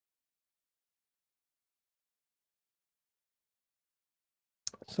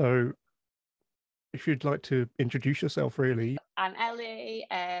So, if you'd like to introduce yourself, really. I'm Ellie.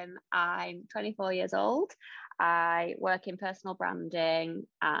 I'm 24 years old. I work in personal branding,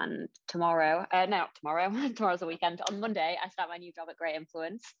 and tomorrow, no, not tomorrow, tomorrow's a weekend. On Monday, I start my new job at Great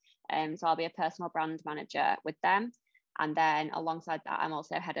Influence. So I'll be a personal brand manager with them. And then alongside that, I'm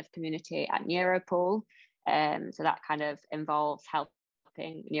also head of community at Neuropool. So that kind of involves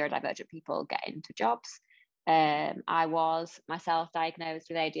helping neurodivergent people get into jobs. I was myself diagnosed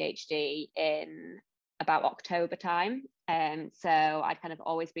with ADHD in about October time. So I'd kind of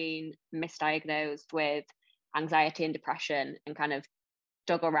always been misdiagnosed with anxiety and depression, and kind of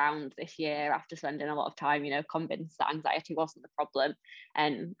dug around this year after spending a lot of time, convinced that anxiety wasn't the problem,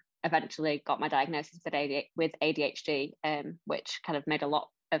 and eventually got my diagnosis with ADHD, which kind of made a lot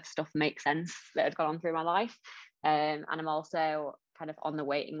of stuff make sense that had gone on through my life. And I'm also kind of on the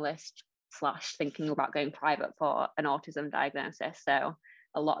waiting list slash thinking about going private for an autism diagnosis. So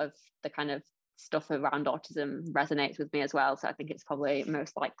a lot of the kind of stuff around autism resonates with me as well. So I think it's probably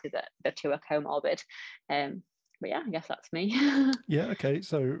most likely that the two are comorbid. But yeah, I guess that's me. Yeah, okay.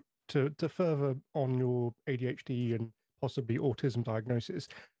 So, to further on your ADHD and possibly autism diagnosis,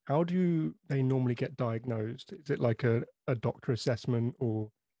 how do they normally get diagnosed? Is it like a doctor assessment or?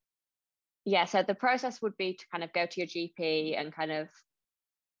 Yeah, so the process would be to kind of go to your GP and kind of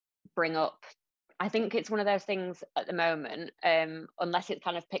bring up. I think it's one of those things at the moment, unless it's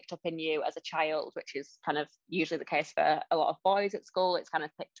kind of picked up in you as a child, which is kind of usually the case for a lot of boys at school, it's kind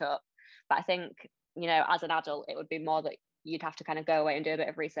of picked up. But I think, as an adult, it would be more that you'd have to kind of go away and do a bit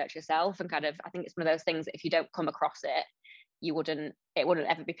of research yourself. And kind of, I think it's one of those things that if you don't come across it, it wouldn't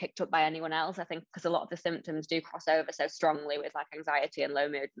ever be picked up by anyone else. I think because a lot of the symptoms do cross over so strongly with like anxiety and low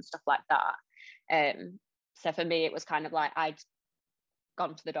mood and stuff like that. So for me, it was kind of like I'd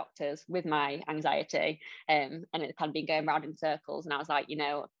gone to the doctors with my anxiety, and it kind of been going around in circles, and I was like,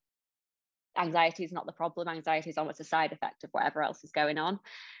 anxiety is not the problem. Anxiety is almost a side effect of whatever else is going on.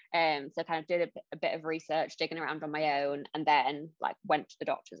 So kind of did a bit of research, digging around on my own, and then like went to the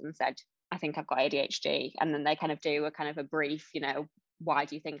doctors and said, I think I've got ADHD. And then they kind of do a kind of a brief, why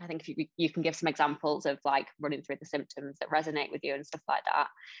do you think? I think if you can give some examples of like running through the symptoms that resonate with you and stuff like that.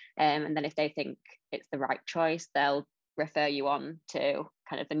 And then if they think it's the right choice, they'll refer you on to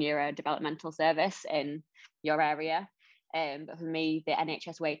kind of the neurodevelopmental service in your area. But for me, the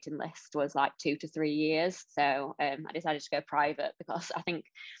NHS waiting list was like 2 to 3 years. So I decided to go private because I think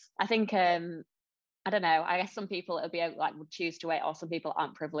I don't know. I guess some people it'll be like would choose to wait, or some people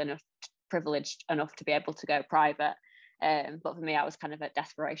aren't privileged enough to be able to go private. But for me, I was kind of at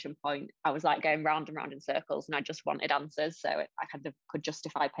desperation point. I was like going round and round in circles, and I just wanted answers, so I kind of could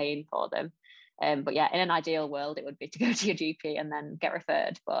justify paying for them. But yeah, in an ideal world, it would be to go to your GP and then get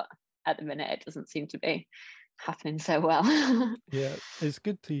referred. But at the minute, it doesn't seem to be happening so well. Yeah, it's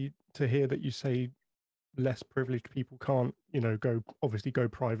good to hear that you say less privileged people can't, go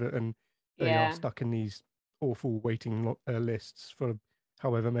private, and they are Yeah, stuck in these awful waiting lists for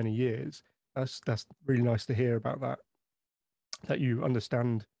however many years. That's really nice to hear about that you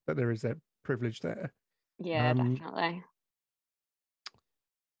understand that there is that privilege there. yeah, Um, definitely.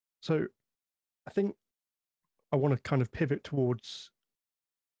 so I think I want to kind of pivot towards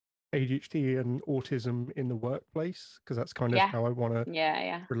ADHD and autism in the workplace because that's kind of Yeah, how I want to yeah,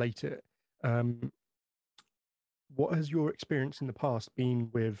 yeah. relate it. Um, what has your experience in the past been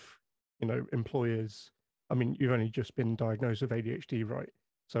with, employers? I mean, you've only just been diagnosed with ADHD, right?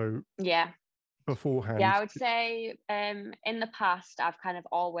 So Yeah. Yeah, I beforehand, would say in the past, I've kind of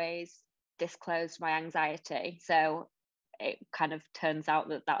always disclosed my anxiety. So it kind of turns out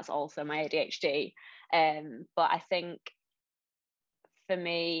that that's also my ADHD. But I think for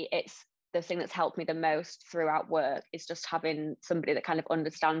me, it's the thing that's helped me the most throughout work is just having somebody that kind of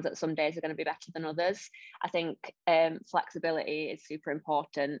understands that some days are going to be better than others. I think flexibility is super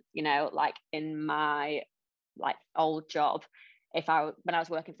important. Like in my like old job, when I was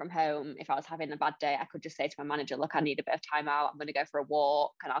working from home, if I was having a bad day, I could just say to my manager, look, I need a bit of time out, I'm going to go for a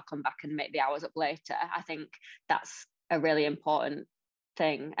walk and I'll come back and make the hours up later. I think that's a really important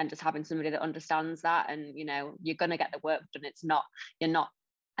thing, and just having somebody that understands that, and you're going to get the work done. You're not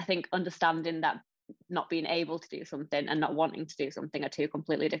I think understanding that not being able to do something and not wanting to do something are two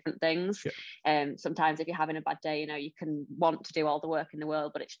completely different things. yeah, Sometimes if you're having a bad day, you can want to do all the work in the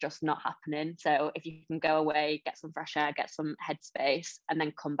world, but it's just not happening. So if you can go away, get some fresh air, get some headspace, and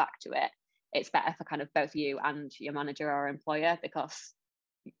then come back to it, it's better for kind of both you and your manager or employer, because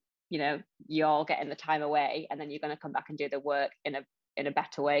you're getting the time away, and then you're going to come back and do the work in a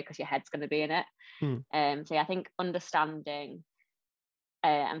better way because your head's going to be in it. hmm, So yeah, I think understanding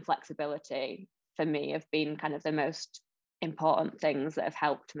and flexibility for me have been kind of the most important things that have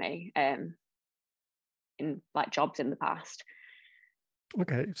helped me in like jobs in the past.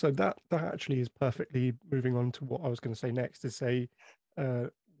 Okay, so that actually is perfectly moving on to what I was going to say next, is say uh,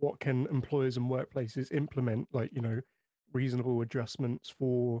 what can employers and workplaces implement, like, reasonable adjustments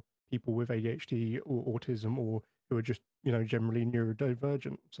for people with ADHD or autism, or who are just, generally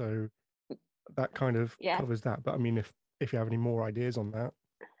neurodivergent. So that kind of Yeah. covers that. But I mean, if you have any more ideas on that.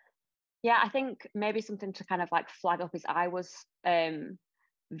 Yeah, I think maybe something to kind of like flag up is I was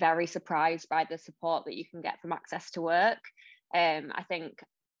very surprised by the support that you can get from Access to Work. I think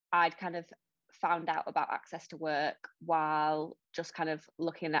I'd kind of found out about Access to Work while just kind of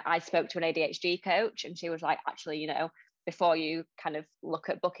looking at, I spoke to an ADHD coach and she was like, actually, before you kind of look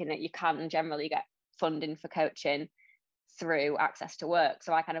at booking it, you can generally get funding for coaching through Access to Work.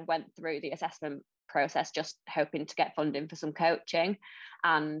 So I kind of went through the assessment process just hoping to get funding for some coaching,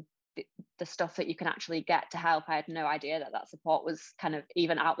 and the stuff that you can actually get to help, I had no idea that support was kind of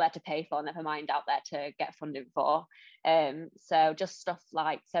even out there to pay for, never mind out there to get funding for. So just stuff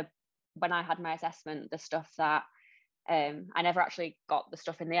like, so when I had my assessment, the stuff that I never actually got the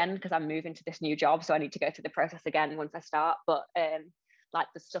stuff in the end because I'm moving to this new job, so I need to go through the process again once I start. But like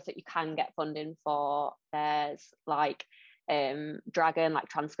the stuff that you can get funding for, there's like Dragon, like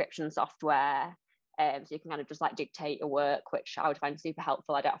transcription software. So you can kind of just like dictate your work, which I would find super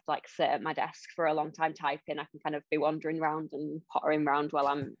helpful. I don't have to like sit at my desk for a long time typing. I can kind of be wandering around and pottering around while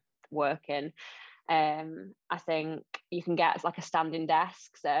I'm working. I think you can get like a standing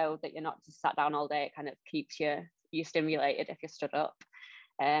desk so that you're not just sat down all day. It kind of keeps you stimulated if you're stood up.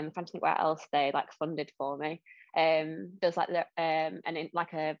 I'm trying to think what else they like funded for me. There's like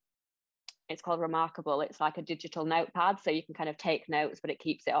it's called Remarkable. It's like a digital notepad, so you can kind of take notes, but it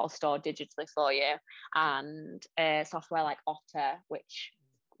keeps it all stored digitally for you. And software like Otter, which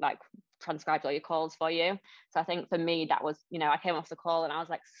like transcribes all your calls for you. So I think for me that was, I came off the call and I was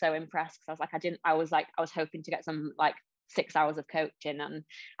like so impressed because I was hoping to get some like 6 hours of coaching, and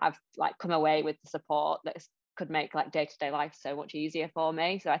I've like come away with the support that could make like day-to-day life so much easier for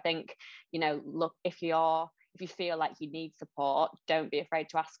me. So I think, look, if you feel like you need support, don't be afraid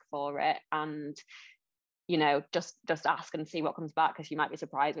to ask for it, and just ask and see what comes back, because you might be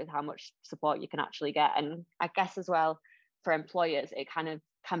surprised with how much support you can actually get. And I guess as well, for employers, it kind of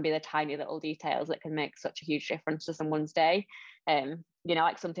can be the tiny little details that can make such a huge difference to someone's day.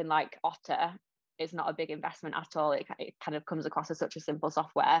 Like something like Otter is not a big investment at all. It kind of comes across as such a simple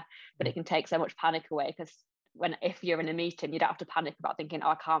software, but it can take so much panic away, because if you're in a meeting, you don't have to panic about thinking, oh,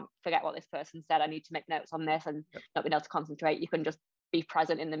 I can't forget what this person said, I need to make notes on this, and not being able to concentrate. You can just be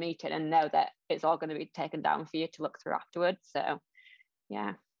present in the meeting and know that it's all going to be taken down for you to look through afterwards. So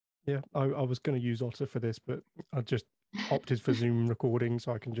yeah. I was going to use Otter for this, but I just opted for Zoom recording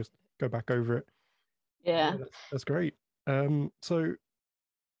so I can just go back over it. Yeah. That's great. So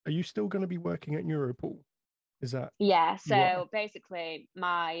are you still going to be working at Neuropool? Is that Yeah. you are? So basically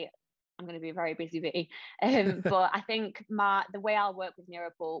I'm going to be a very busy bee. But I think the way I'll work with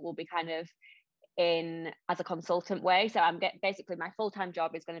Neuropool will be kind of in as a consultant way. So basically my full-time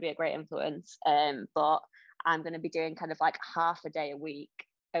job is going to be a great influence. But I'm going to be doing kind of like half a day a week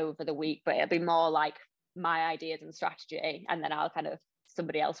over the week, but it'll be more like my ideas and strategy. And then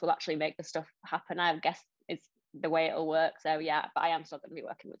somebody else will actually make the stuff happen. I guess it's the way it'll work. So yeah, but I am still going to be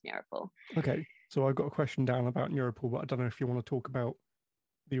working with Neuropool. Okay. So I've got a question down about Neuropool, but I don't know if you want to talk about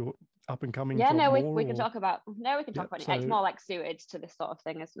the up and coming Yeah, job no, more, we can or talk about yeah. it. It's So more like suited to this sort of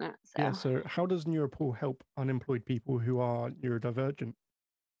thing, isn't it? yeah. So So how does Neuropool help unemployed people who are neurodivergent?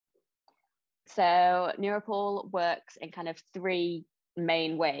 Neuropool works in kind of three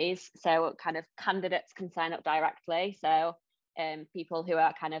main ways. So kind of candidates can sign up directly. So people who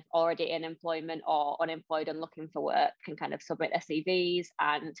are kind of already in employment or unemployed and looking for work can kind of submit their CVs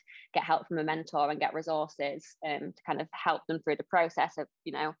and get help from a mentor and get resources to kind of help them through the process of,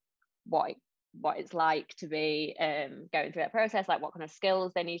 what it's like to be going through that process, like what kind of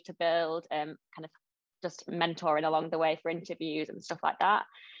skills they need to build, kind of just mentoring along the way for interviews and stuff like that.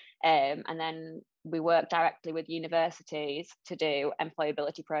 And then we work directly with universities to do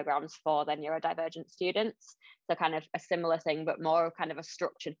employability programs for their neurodivergent students. So kind of a similar thing, but more of kind of a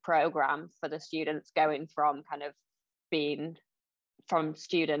structured program for the students going from kind of being from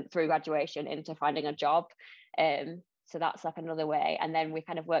student through graduation into finding a job. So that's like another way. And then we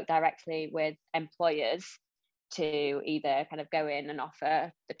kind of work directly with employers to either kind of go in and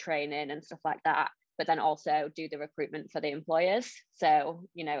offer the training and stuff like that, but then also do the recruitment for the employers. So,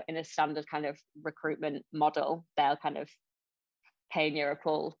 in a standard kind of recruitment model, they'll kind of pay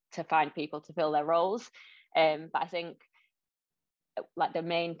Neuropool to find people to fill their roles. But I think like the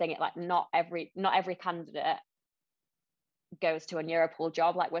main thing, like not every candidate goes to a Neuropool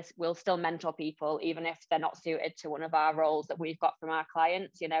job, like we'll still mentor people even if they're not suited to one of our roles that we've got from our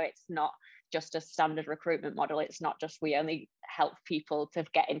clients. You know, it's not just a standard recruitment model. It's not just we only help people to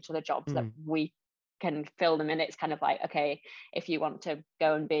get into the jobs that we can fill them in. It's kind of like, okay, if you want to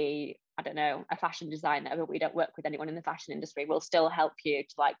go and be, I don't know, a fashion designer, but we don't work with anyone in the fashion industry, we'll still help you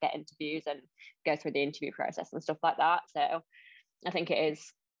to like get interviews and go through the interview process and stuff like that. So I think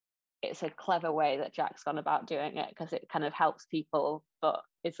it's a clever way that Jack's gone about doing it, because it kind of helps people, but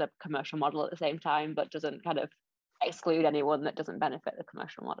it's a commercial model at the same time, but doesn't kind of exclude anyone that doesn't benefit the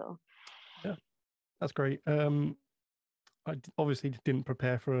commercial model. Yeah, that's great. I obviously didn't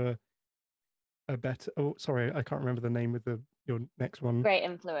prepare for a better. Oh, sorry, I can't remember the name of your next one. Great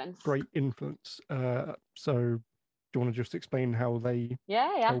influence. Great influence. So do you want to just explain how they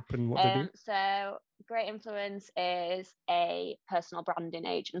help and what they do? So Great Influence is a personal branding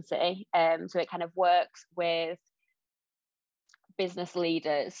agency. So it kind of works with business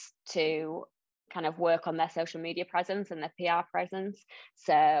leaders to kind of work on their social media presence and their PR presence.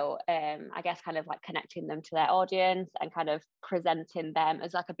 So I guess kind of like connecting them to their audience and kind of presenting them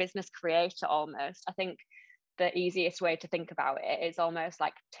as like a business creator almost. I think the easiest way to think about it is almost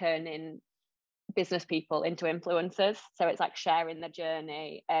like turning business people into influencers. So it's like sharing the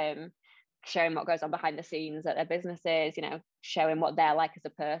journey, showing what goes on behind the scenes at their businesses, you know, showing what they're like as a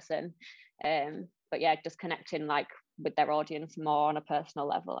person. But yeah, just connecting like with their audience more on a personal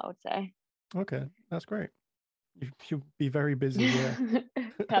level, I would say. Okay, that's great. You'll be very busy. Yeah,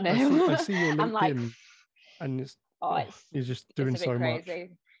 I know. I see your LinkedIn, I'm like, and it's you're just doing it's a bit so crazy. much.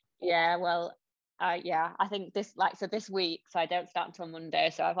 Yeah, well, yeah, I think this week, so I don't start until Monday.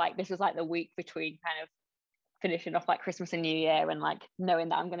 So I've like, this was like the week between kind of finishing off like Christmas and New Year, and like knowing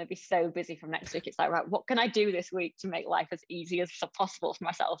that I'm going to be so busy from next week. It's like, right, what can I do this week to make life as easy as possible for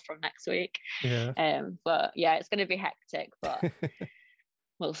myself from next week? Yeah. But yeah, it's going to be hectic, but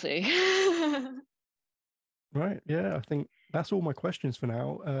we'll see. Right. Yeah, I think that's all my questions for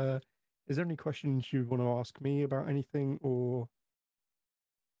now. Is there any questions you want to ask me about anything or?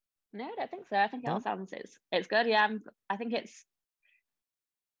 No, I don't think so. I think it all No? sounds it's good. Yeah, I think it's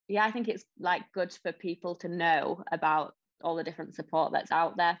I think it's like good for people to know about all the different support that's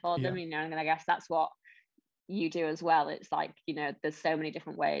out there for them. Yeah. You know, and I guess that's what you do as well. It's like, you know, there's so many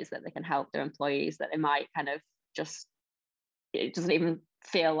different ways that they can help their employees that they might kind of just, it doesn't even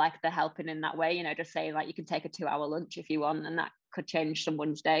feel like they're helping in that way. You know, just saying like you can take a 2-hour lunch if you want, and that could change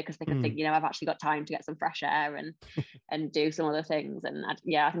someone's day because they can think, you know, I've actually got time to get some fresh air and do some other things. And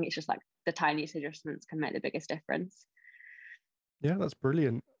yeah, I think it's just like the tiniest adjustments can make the biggest difference. Yeah, that's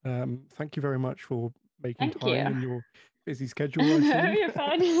brilliant. Thank you very much for making Thank you. time in your busy schedule, I No, see. you're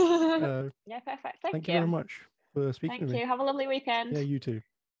fine. Yeah, perfect. Thank Thank you very you. much for speaking Thank with me. you. Have a lovely Yeah, weekend. you too.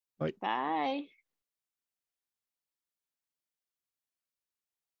 Bye. Bye.